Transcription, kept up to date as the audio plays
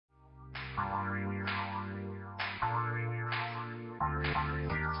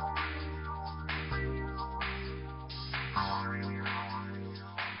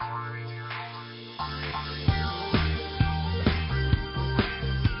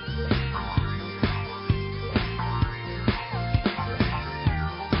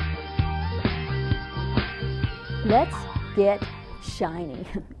Let's get shiny.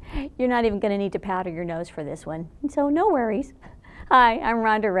 You're not even going to need to powder your nose for this one, so no worries. Hi, I'm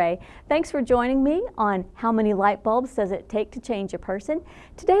Rhonda Rhea. Thanks for joining me on How Many Light Bulbs Does It Take to Change a Person?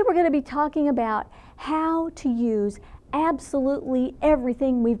 Today we're going to be talking about how to use absolutely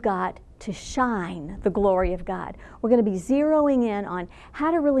everything we've got to shine the glory of God. We're going to be zeroing in on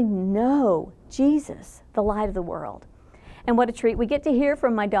how to really know Jesus, the light of the world. And what a treat we get to hear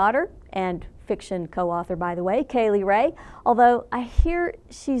from my daughter and fiction co-author, by the way, Kaylee Ray, although I hear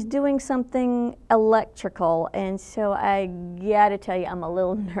she's doing something electrical, and so I gotta tell you, I'm a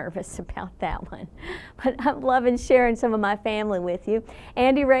little nervous about that one. But I'm loving sharing some of my family with you.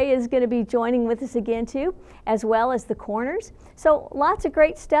 Andy Ray is going to be joining with us again too, as well as the Corners. So lots of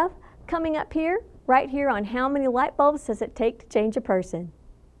great stuff coming up here, right here on How Many Light Bulbs Does It Take to Change a Person?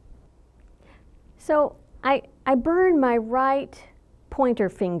 So I burned my right pointer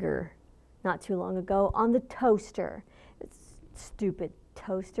finger not too long ago on the toaster. It's stupid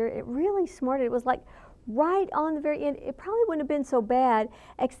toaster. It really smarted. It was like right on the very end. It probably wouldn't have been so bad,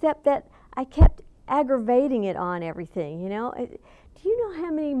 except that I kept aggravating it on everything, you know. Do you know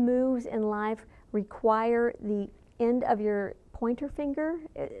how many moves in life require the end of your pointer finger?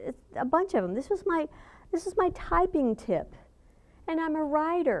 It's a bunch of them. This is my typing tip, and I'm a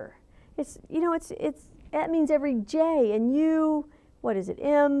writer. That means every J and U, what is it,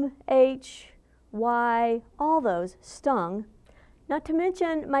 M, H, Y, all those stung, not to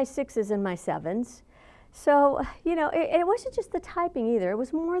mention my 6s and my 7s. So, you know, it wasn't just the typing either. It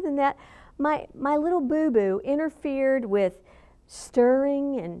was more than that. My little boo-boo interfered with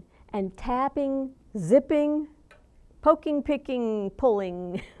stirring and tapping, zipping, poking, picking,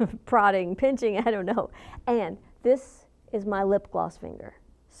 pulling, prodding, pinching, I don't know. And this is my lip gloss finger.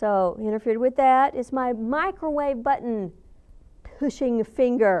 So interfered with that is my microwave button pushing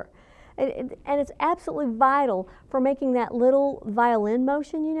finger. And it's absolutely vital for making that little violin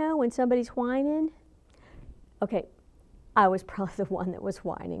motion, you know, when somebody's whining. Okay, I was probably the one that was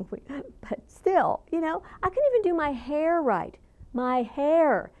whining, but still, you know, I couldn't even do my hair right. My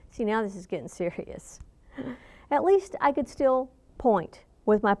hair. See, now this is getting serious. At least I could still point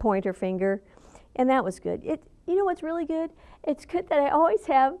with my pointer finger, and that was good. You know what's really good? It's good that I always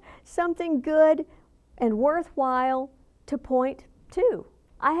have something good and worthwhile to point to.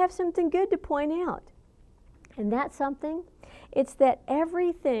 I have something good to point out. And that's something, it's that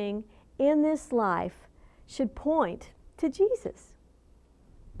everything in this life should point to Jesus.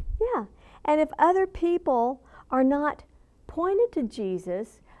 Yeah. And if other people are not pointed to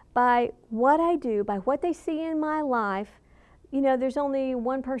Jesus by what I do, by what they see in my life, you know, there's only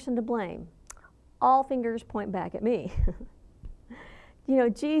one person to blame. All fingers point back at me. You know,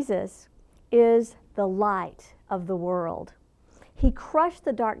 Jesus is the light of the world. He crushed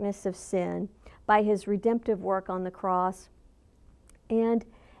the darkness of sin by his redemptive work on the cross, and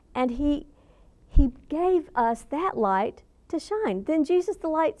he gave us that light to shine. Then Jesus the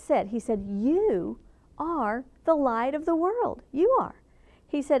light said, he said, "You are the light of the world. You are."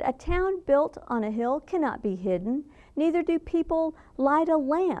 He said, "A town built on a hill cannot be hidden, neither do people light a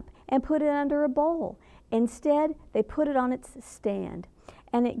lamp and put it under a bowl. Instead, they put it on its stand,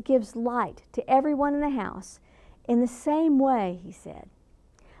 and it gives light to everyone in the house. In the same way," he said,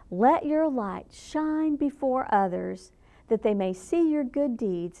 "let your light shine before others, that they may see your good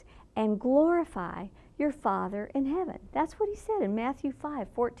deeds and glorify your Father in heaven." That's what he said in Matthew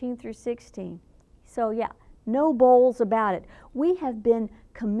 5:14 through 16. So yeah, no bowls about it. We have been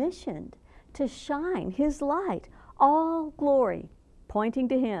commissioned to shine his light, all glory pointing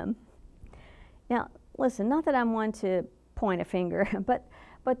to him. Now, listen, not that I'm one to point a finger,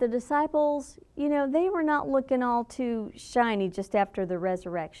 but the disciples, you know, they were not looking all too shiny just after the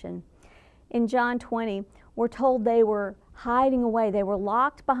resurrection. In John 20, we're told they were hiding away. They were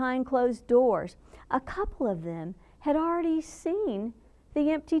locked behind closed doors. A couple of them had already seen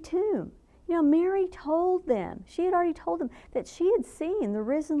the empty tomb. You know, Mary told them, she had already told them that she had seen the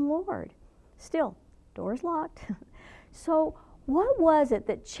risen Lord. Still, doors locked. So what was it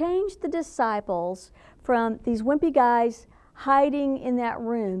that changed the disciples from these wimpy guys hiding in that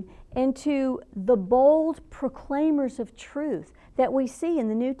room into the bold proclaimers of truth that we see in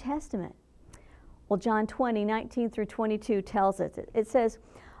the New Testament? Well, John 20:19 through 22 tells us. It says,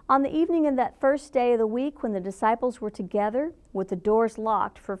 "On the evening of that first day of the week, when the disciples were together with the doors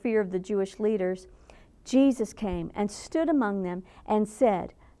locked for fear of the Jewish leaders, Jesus came and stood among them and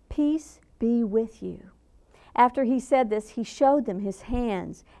said, 'Peace be with you.' After he said this, he showed them his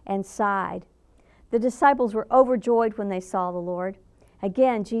hands and side. The disciples were overjoyed when they saw the Lord.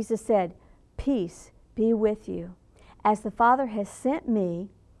 Again, Jesus said, 'Peace be with you. As the Father has sent me,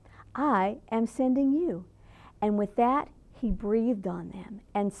 I am sending you.' And with that, he breathed on them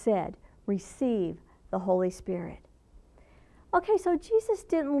and said, "Receive the Holy Spirit." Okay, so Jesus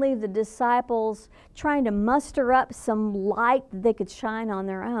didn't leave the disciples trying to muster up some light that they could shine on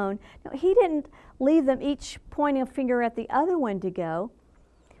their own. No, he didn't leave them each pointing a finger at the other one to go.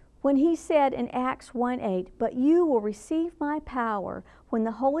 When he said in Acts 1:8, "But you will receive my power when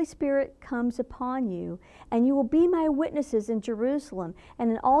the Holy Spirit comes upon you, and you will be my witnesses in Jerusalem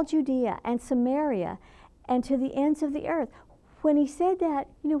and in all Judea and Samaria and to the ends of the earth." When he said that,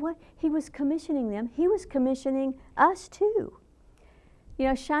 you know what? He was commissioning them. He was commissioning us too. You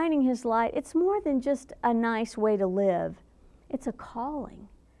know, shining his light, it's more than just a nice way to live. It's a calling.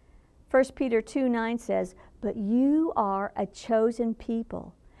 1 Peter 2:9 says, "But you are a chosen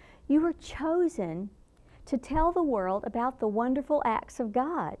people." You were chosen to tell the world about the wonderful acts of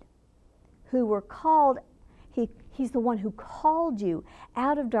God, who were called. He's the one who called you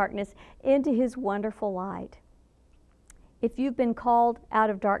out of darkness into his wonderful light. If you've been called out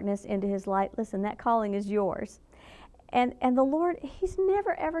of darkness into his light, listen, that calling is yours. And the Lord, he's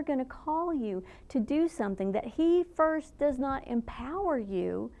never ever going to call you to do something that he first does not empower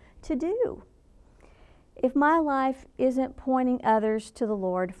you to do. If my life isn't pointing others to the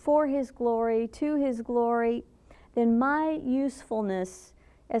Lord for his glory, to his glory, then my usefulness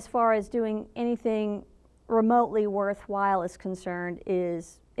as far as doing anything remotely worthwhile is concerned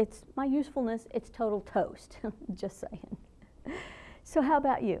it's my usefulness, it's total toast. Just saying. So how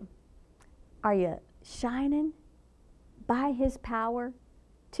about you? Are you shining by his power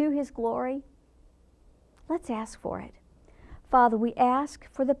to his glory? Let's ask for it. Father, we ask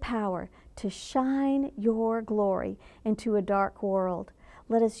for the power to shine your glory into a dark world.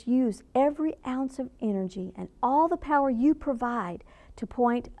 Let us use every ounce of energy and all the power you provide to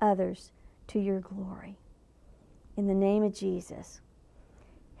point others to your glory. In the name of Jesus,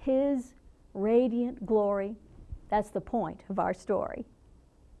 his radiant glory, that's the point of our story.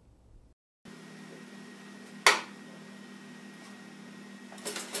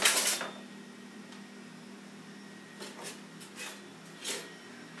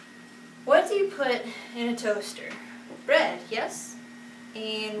 What do you put in a toaster? Bread, yes?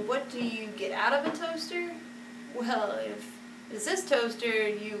 And what do you get out of a toaster? Well, if it's this toaster,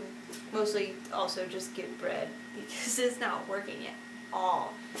 you mostly also just get bread because it's not working at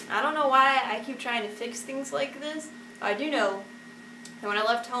all. I don't know why I keep trying to fix things like this. I do know that when I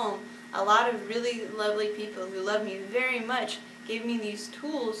left home, a lot of really lovely people who love me very much gave me these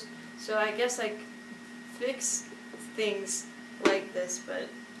tools, so I guess I could fix things like this, but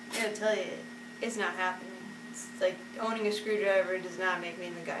I gotta tell you, it's not happening. It's like owning a screwdriver does not make me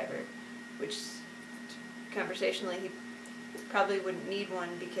a MacGyver, which conversationally he probably wouldn't need one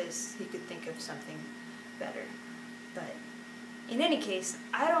because he could think of something better. But in any case,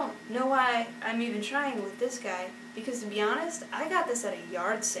 I don't know why I'm even trying with this guy, because to be honest, I got this at a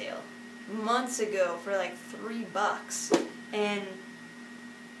yard sale months ago for like $3. And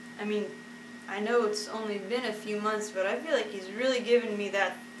I mean, I know it's only been a few months, but I feel like he's really given me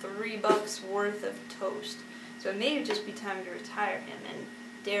that $3 worth of toast. So it may just be time to retire him and,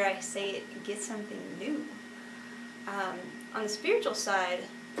 dare I say it, get something new. On the spiritual side,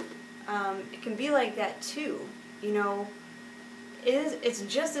 it can be like that too. You know, it's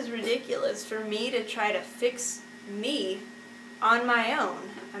just as ridiculous for me to try to fix me on my own.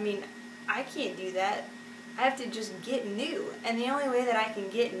 I mean, I can't do that. I have to just get new. And the only way that I can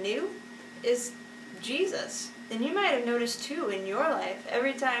get new is Jesus. And you might have noticed too in your life,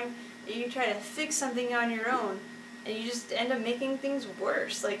 every time that you try to fix something on your own, and you just end up making things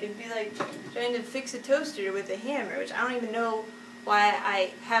worse. Like, it'd be like trying to fix a toaster with a hammer, which I don't even know why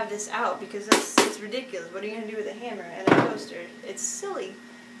I have this out, because it's ridiculous. What are you going to do with a hammer and a toaster? It's silly.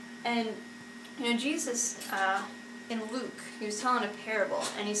 And, you know, Jesus, in Luke, he was telling a parable,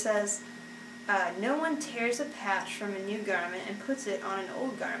 and he says, no one tears a patch from a new garment and puts it on an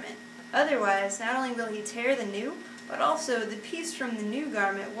old garment. Otherwise, not only will he tear the new, but also the piece from the new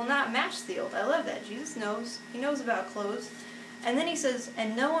garment will not match the old. I love that. Jesus knows. He knows about clothes. And then he says,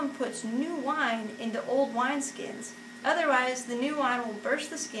 and no one puts new wine into old wineskins. Otherwise, the new wine will burst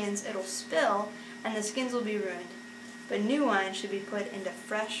the skins, it'll spill, and the skins will be ruined. But new wine should be put into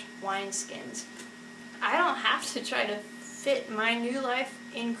fresh wineskins. I don't have to try to fit my new life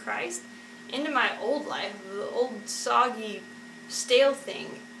in Christ into my old life, the old soggy, stale thing.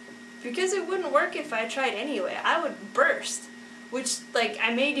 Because it wouldn't work if I tried anyway. I would burst, which, like,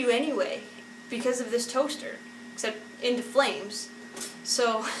 I may do anyway because of this toaster, except into flames.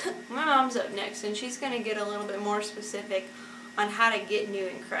 So, my mom's up next, and she's going to get a little bit more specific on how to get new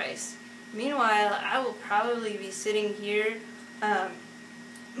in Christ. Meanwhile, I will probably be sitting here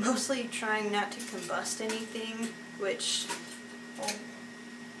mostly trying not to combust anything, which, well,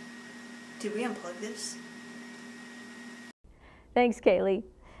 did we unplug this? Thanks, Kaylee.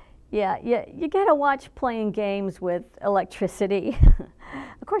 Yeah, you gotta watch playing games with electricity.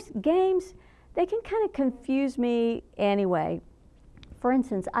 Of course, games, they can kind of confuse me anyway. For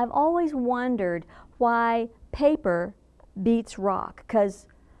instance, I've always wondered why paper beats rock, because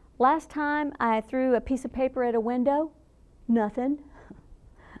last time I threw a piece of paper at a window, nothing.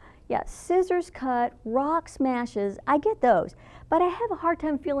 Yeah, scissors cut, rock smashes, I get those, but I have a hard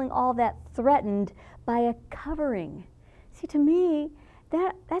time feeling all that threatened by a covering. See, to me,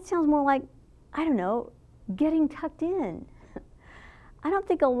 that sounds more like, I don't know, getting tucked in. I don't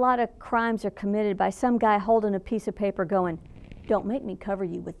think a lot of crimes are committed by some guy holding a piece of paper going, "Don't make me cover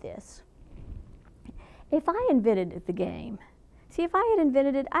you with this." If I invented the game, see, if I had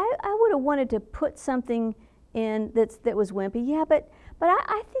invented it, I would have wanted to put something in that was wimpy. Yeah, but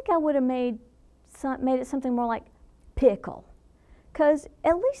I think I would have made it something more like pickle, because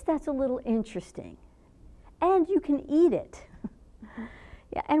at least that's a little interesting, and you can eat it.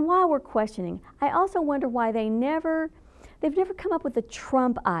 Yeah, and while we're questioning, I also wonder why they've never come up with a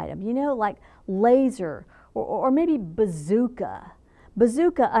trump item, you know, like laser or maybe bazooka.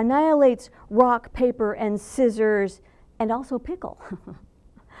 Bazooka annihilates rock, paper, and scissors, and also pickle.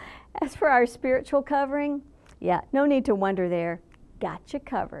 As for our spiritual covering, yeah, no need to wonder there. Got you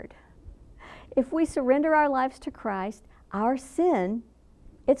covered. If we surrender our lives to Christ, our sin,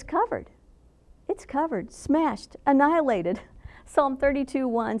 it's covered. It's covered, smashed, annihilated. Psalm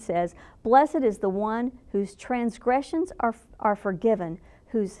 32:1 says, "Blessed is the one whose transgressions are forgiven,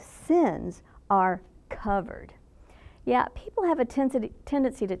 whose sins are covered." Yeah, people have a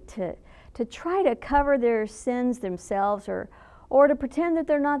tendency to try to cover their sins themselves or to pretend that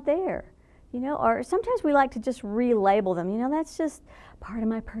they're not there. You know, or sometimes we like to just relabel them. You know, that's just part of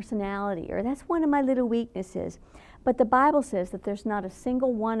my personality, or that's one of my little weaknesses. But the Bible says that there's not a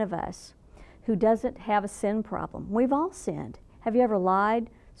single one of us who doesn't have a sin problem. We've all sinned. Have you ever lied,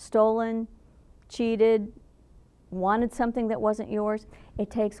 stolen, cheated, wanted something that wasn't yours?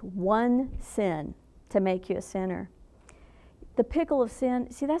 It takes one sin to make you a sinner. The pickle of sin,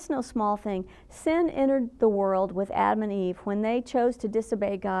 see, that's no small thing. Sin entered the world with Adam and Eve when they chose to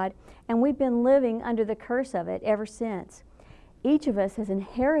disobey God, and we've been living under the curse of it ever since. Each of us has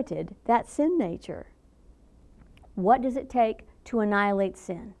inherited that sin nature. What does it take to annihilate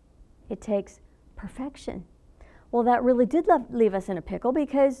sin? It takes perfection. Well, that really did leave us in a pickle,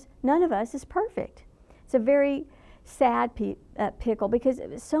 because none of us is perfect. It's a very sad pickle, because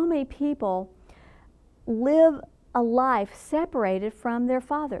so many people live a life separated from their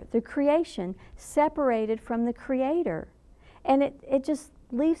Father, the creation separated from the Creator. And it just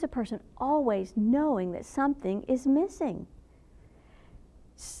leaves a person always knowing that something is missing.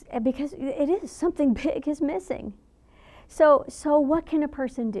 Because it is, something big is missing. So what can a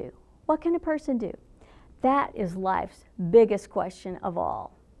person do? What can a person do? That is life's biggest question of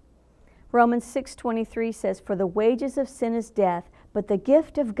all. Romans 6:23 says, "For the wages of sin is death, but the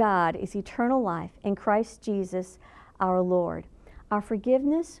gift of God is eternal life in Christ Jesus our Lord." Our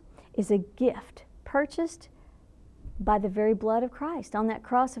forgiveness is a gift purchased by the very blood of Christ on that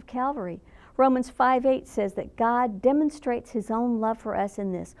cross of Calvary. Romans 5:8 says that God demonstrates His own love for us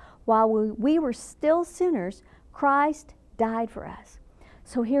in this: while we were still sinners, Christ died for us.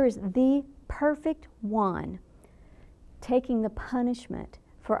 So here is the perfect one taking the punishment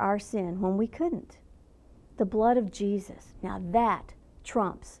for our sin when we couldn't. The blood of Jesus. Now that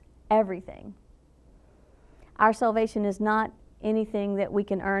trumps everything. Our salvation is not anything that we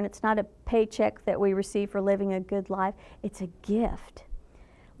can earn. It's not a paycheck that we receive for living a good life. It's a gift.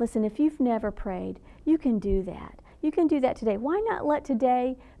 Listen, if you've never prayed, you can do that. You can do that today. Why not let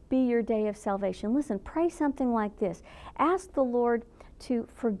today be your day of salvation? Listen, pray something like this. Ask the Lord to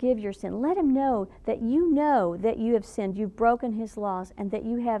forgive your sin. Let Him know that you have sinned, you've broken His laws, and that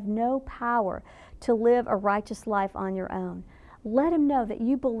you have no power to live a righteous life on your own. Let Him know that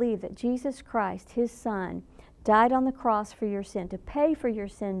you believe that Jesus Christ, His Son, died on the cross for your sin, to pay for your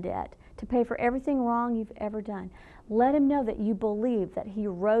sin debt, to pay for everything wrong you've ever done. Let Him know that you believe that He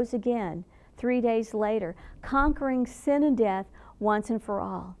rose again 3 days later, conquering sin and death once and for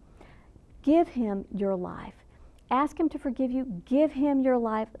all. Give Him your life. Ask Him to forgive you. Give Him your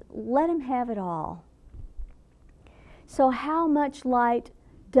life. Let Him have it all. So how much light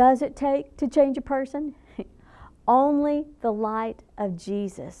does it take to change a person? Only the light of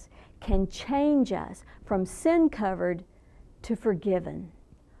Jesus can change us from sin-covered to forgiven.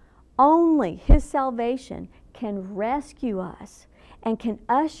 Only His salvation can rescue us and can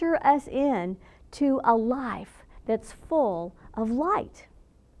usher us in to a life that's full of light.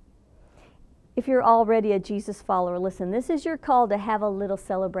 If you're already a Jesus follower, listen, this is your call to have a little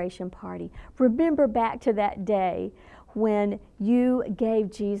celebration party. Remember back to that day when you gave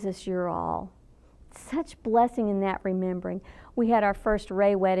Jesus your all. Such blessing in that remembering. We had our first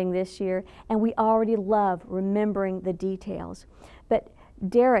Ray wedding this year, and we already love remembering the details. But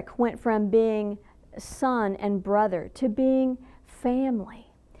Derek went from being son and brother to being family.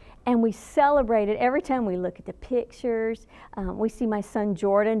 And we celebrated every time we look at the pictures. We see my son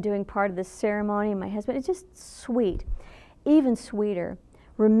Jordan doing part of the ceremony, and my husband. It's just sweet. Even sweeter,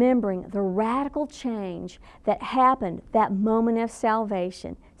 remembering the radical change that happened that moment of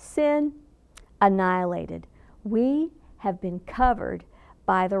salvation. Sin annihilated. We have been covered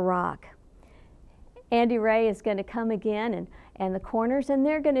by the rock. Andy Ray is going to come again and the corners, and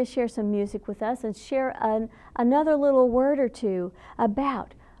they're going to share some music with us and share another little word or two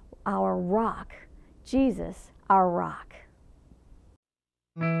about our rock, Jesus, our rock.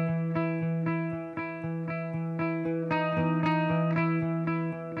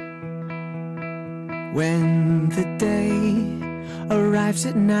 When the day arrives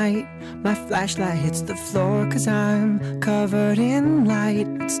at night, my flashlight hits the floor 'cause I'm covered in light.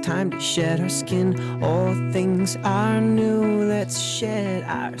 It's time to shed our skin. All things are new. Let's shed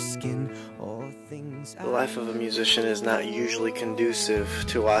our skin. All things are The life of a musician is not usually conducive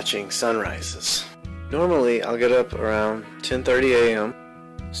to watching sunrises. Normally, I'll get up around 10:30 a.m.,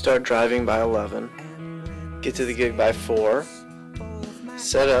 start driving by 11, get to the gig by 4,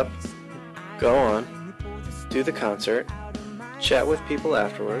 set up, go on, do the concert, chat with people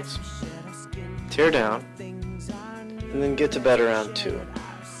afterwards, tear down, and then get to bed around 2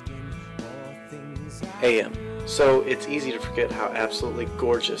 a.m. So it's easy to forget how absolutely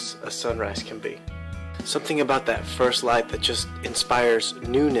gorgeous a sunrise can be. Something about that first light that just inspires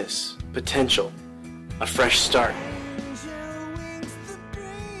newness, potential, a fresh start.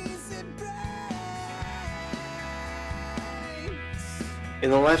 In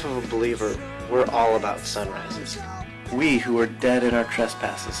the life of a believer, we're all about sunrises. We who are dead in our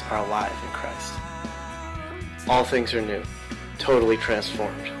trespasses are alive in Christ. All things are new, totally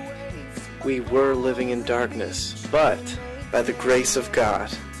transformed. We were living in darkness, but by the grace of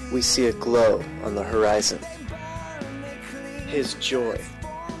God, we see a glow on the horizon. His joy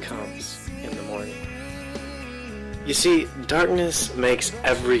comes in the morning. You see, darkness makes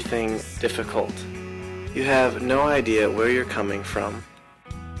everything difficult. You have no idea where you're coming from.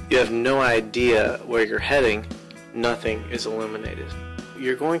 You have no idea where you're heading. Nothing is illuminated.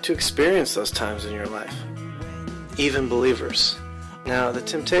 You're going to experience those times in your life. Even believers. Now, the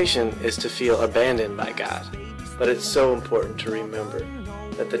temptation is to feel abandoned by God, but it's so important to remember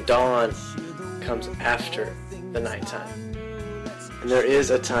that the dawn comes after the nighttime. And there is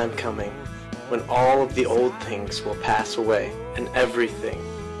a time coming when all of the old things will pass away and everything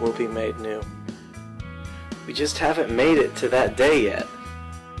will be made new. We just haven't made it to that day yet.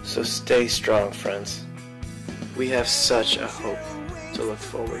 So stay strong, friends. We have such a hope to look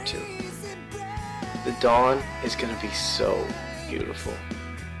forward to. The dawn is going to be so beautiful.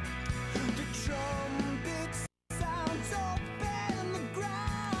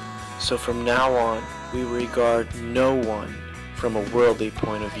 So from now on, we regard no one from a worldly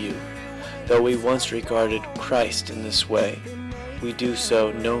point of view. Though we once regarded Christ in this way, we do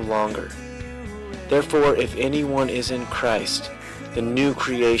so no longer. Therefore, if anyone is in Christ, the new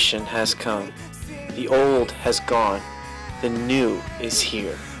creation has come. The old has gone. The new is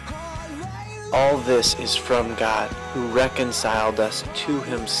here. All this is from God, who reconciled us to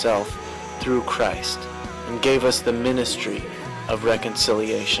himself through Christ and gave us the ministry of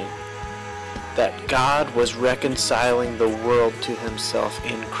reconciliation. That God was reconciling the world to himself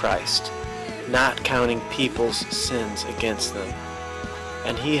in Christ, not counting people's sins against them.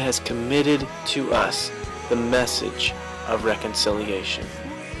 And he has committed to us the message of reconciliation.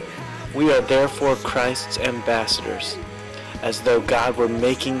 We are therefore Christ's ambassadors, as though God were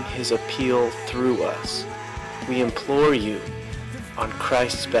making his appeal through us. We implore you, on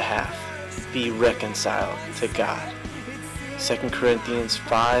Christ's behalf, be reconciled to God. 2 Corinthians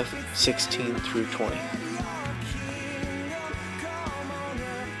 5:16 through 20.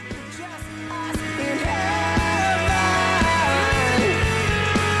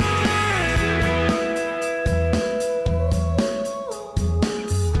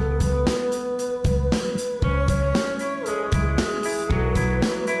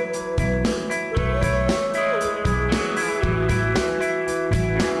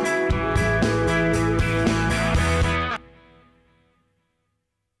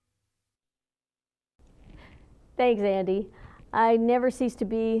 Thanks, Andy. I never cease to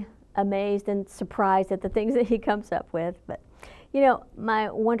be amazed and surprised at the things that he comes up with. But You know,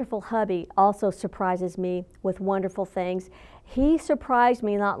 my wonderful hubby also surprises me with wonderful things. He surprised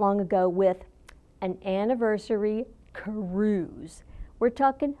me not long ago with an anniversary cruise. We're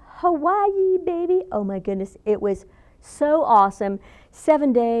talking Hawaii, baby. Oh my goodness, it was so awesome.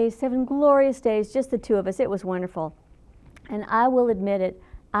 7 days, 7 glorious days, just the two of us. It was wonderful. And I will admit it,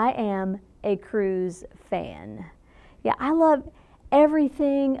 I am a cruise fan. Yeah, I love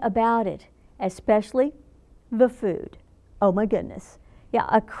everything about it, especially the food. Oh my goodness. Yeah,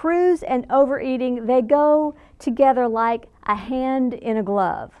 a cruise and overeating, they go together like a hand in a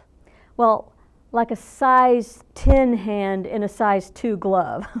glove. Well, like a size 10 hand in a size 2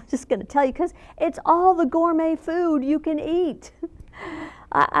 glove. I'm just going to tell you, because it's all the gourmet food you can eat.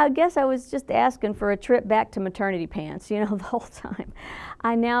 I guess I was just asking for a trip back to maternity pants, you know, the whole time.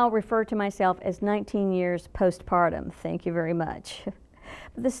 I now refer to myself as 19 years postpartum. Thank you very much.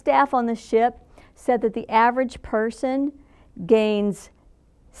 But the staff on the ship said that the average person gains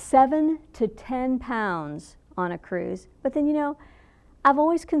 7 to 10 pounds on a cruise. But then, you know, I've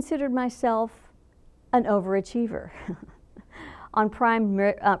always considered myself an overachiever. On prime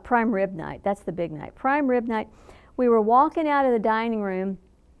rib night, that's the big night. Prime rib night, we were walking out of the dining room,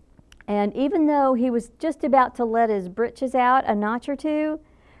 and even though he was just about to let his britches out a notch or two,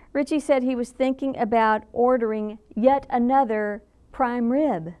 Richie said he was thinking about ordering yet another prime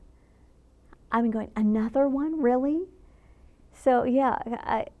rib. I'm going, another one, really? So yeah,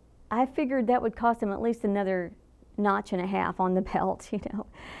 I figured that would cost him at least another notch and a half on the belt, you know.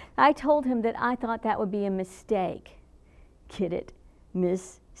 I told him that I thought that would be a mistake. Get it?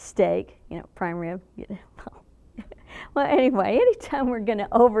 Mistake. You know, prime rib. Get it? Well, anyway, anytime we're going to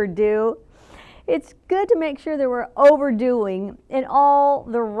overdo, it's good to make sure that we're overdoing in all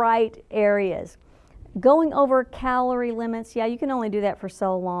the right areas. Going over calorie limits, yeah, you can only do that for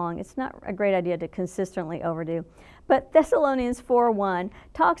so long. It's not a great idea to consistently overdo. But Thessalonians 4:1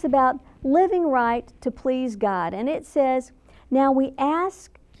 talks about living right to please God. And it says, now we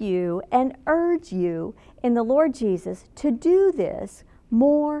ask you and urge you in the Lord Jesus to do this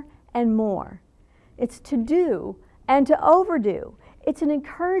more and more. It's to do and to overdo. It's an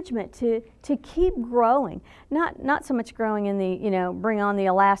encouragement to keep growing. Not so much growing in the, you know, bring on the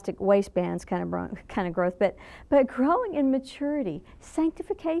elastic waistbands kind of growth, but growing in maturity,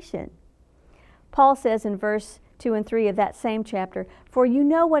 sanctification. Paul says in verse 2 and 3 of that same chapter, for you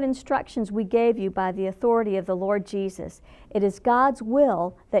know what instructions we gave you by the authority of the Lord Jesus. It is God's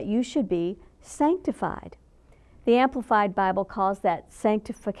will that you should be sanctified. The Amplified Bible calls that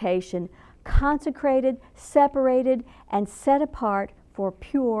sanctification consecrated, separated, and set apart for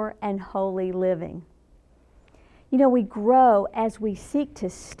pure and holy living. You know, we grow as we seek to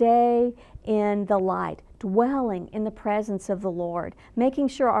stay in the light, dwelling in the presence of the Lord, making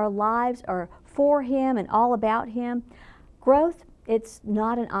sure our lives are for Him and all about Him. Growth, it's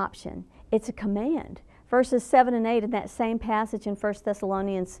not an option, it's a command. Verses 7 and 8 in that same passage in 1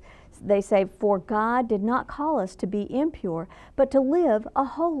 Thessalonians, they say, for God did not call us to be impure, but to live a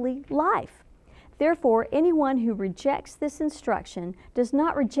holy life. Therefore, anyone who rejects this instruction does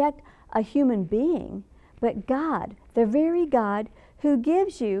not reject a human being, but God, the very God who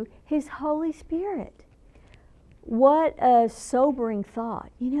gives you His Holy Spirit. What a sobering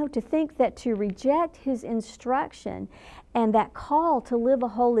thought, you know, to think that to reject His instruction and that call to live a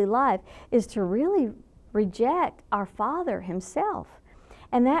holy life is to really reject our Father Himself.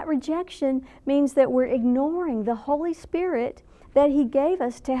 And that rejection means that we're ignoring the Holy Spirit that He gave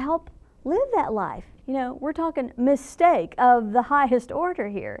us to help live that life. You know, we're talking mistake of the highest order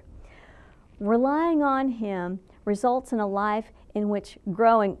here. Relying on Him results in a life in which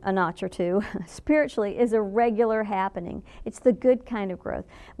growing a notch or two spiritually is a regular happening. It's the good kind of growth,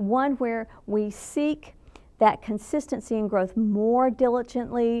 one where we seek that consistency and growth more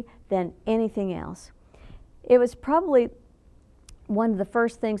diligently than anything else. It was probably one of the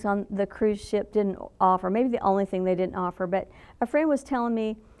first things on the cruise ship didn't offer, maybe the only thing they didn't offer, but a friend was telling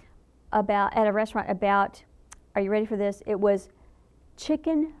me about, at a restaurant, about, are you ready for this? It was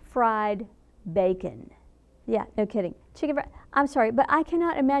chicken fried bacon. Yeah, no kidding. Chicken fried, I'm sorry, but I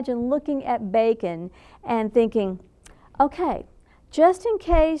cannot imagine looking at bacon and thinking, okay, just in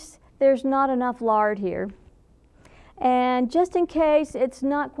case there's not enough lard here, and just in case it's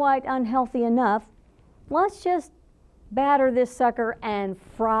not quite unhealthy enough, let's just batter this sucker and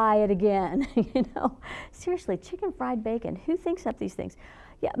fry it again. You know, seriously, chicken fried bacon. Who thinks up these things?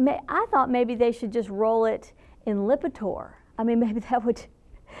 Yeah, I thought maybe they should just roll it in Lipitor. I mean, maybe that would,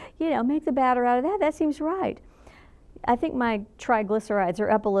 you know, make the batter out of that. That seems right. I think my triglycerides are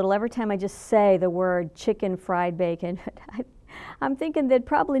up a little every time I just say the word chicken fried bacon. I'm thinking they'd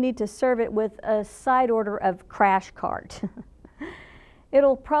probably need to serve it with a side order of Crash Cart.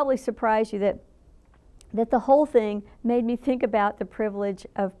 It'll probably surprise you that the whole thing made me think about the privilege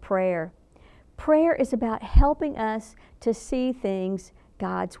of prayer. Prayer is about helping us to see things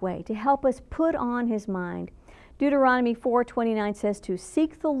God's way, to help us put on His mind. Deuteronomy 4:29 says to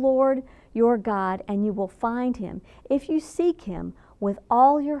seek the Lord your God and you will find Him if you seek Him with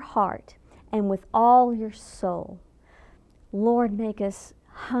all your heart and with all your soul. Lord, make us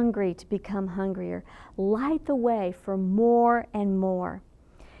hungry to become hungrier. Light the way for more and more.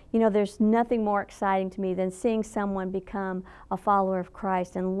 You know, there's nothing more exciting to me than seeing someone become a follower of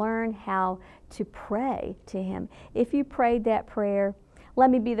Christ and learn how to pray to Him. If you prayed that prayer, let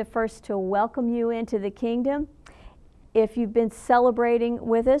me be the first to welcome you into the kingdom. If you've been celebrating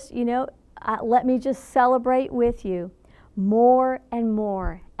with us, you know, let me just celebrate with you more and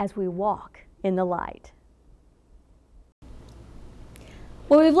more as we walk in the light.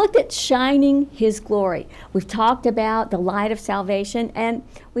 Well, we've looked at shining His glory. We've talked about the light of salvation, and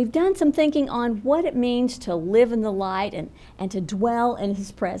we've done some thinking on what it means to live in the light and to dwell in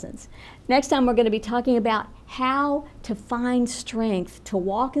His presence. Next time we're going to be talking about how to find strength to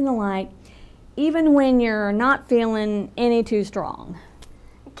walk in the light even when you're not feeling any too strong.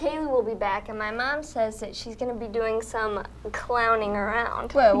 Kaylee will be back, and my mom says that she's going to be doing some clowning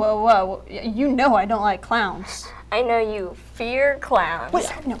around. Whoa, whoa, whoa. You know I don't like clowns. I know you fear clowns. Wait,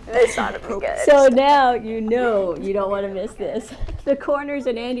 no. This ought to be good. So now you know you don't want to miss this. The Corners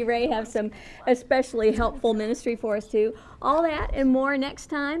and Andy Ray have some especially helpful ministry for us too. All that and more next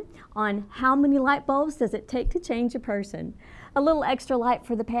time on How Many Light Bulbs Does It Take to Change a Person? A little extra light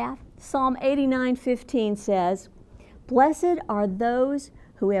for the path. Psalm 89:15 says, "Blessed are those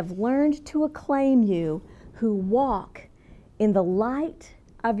who have learned to acclaim you, who walk in the light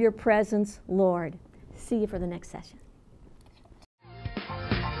of your presence, Lord." See you for the next session.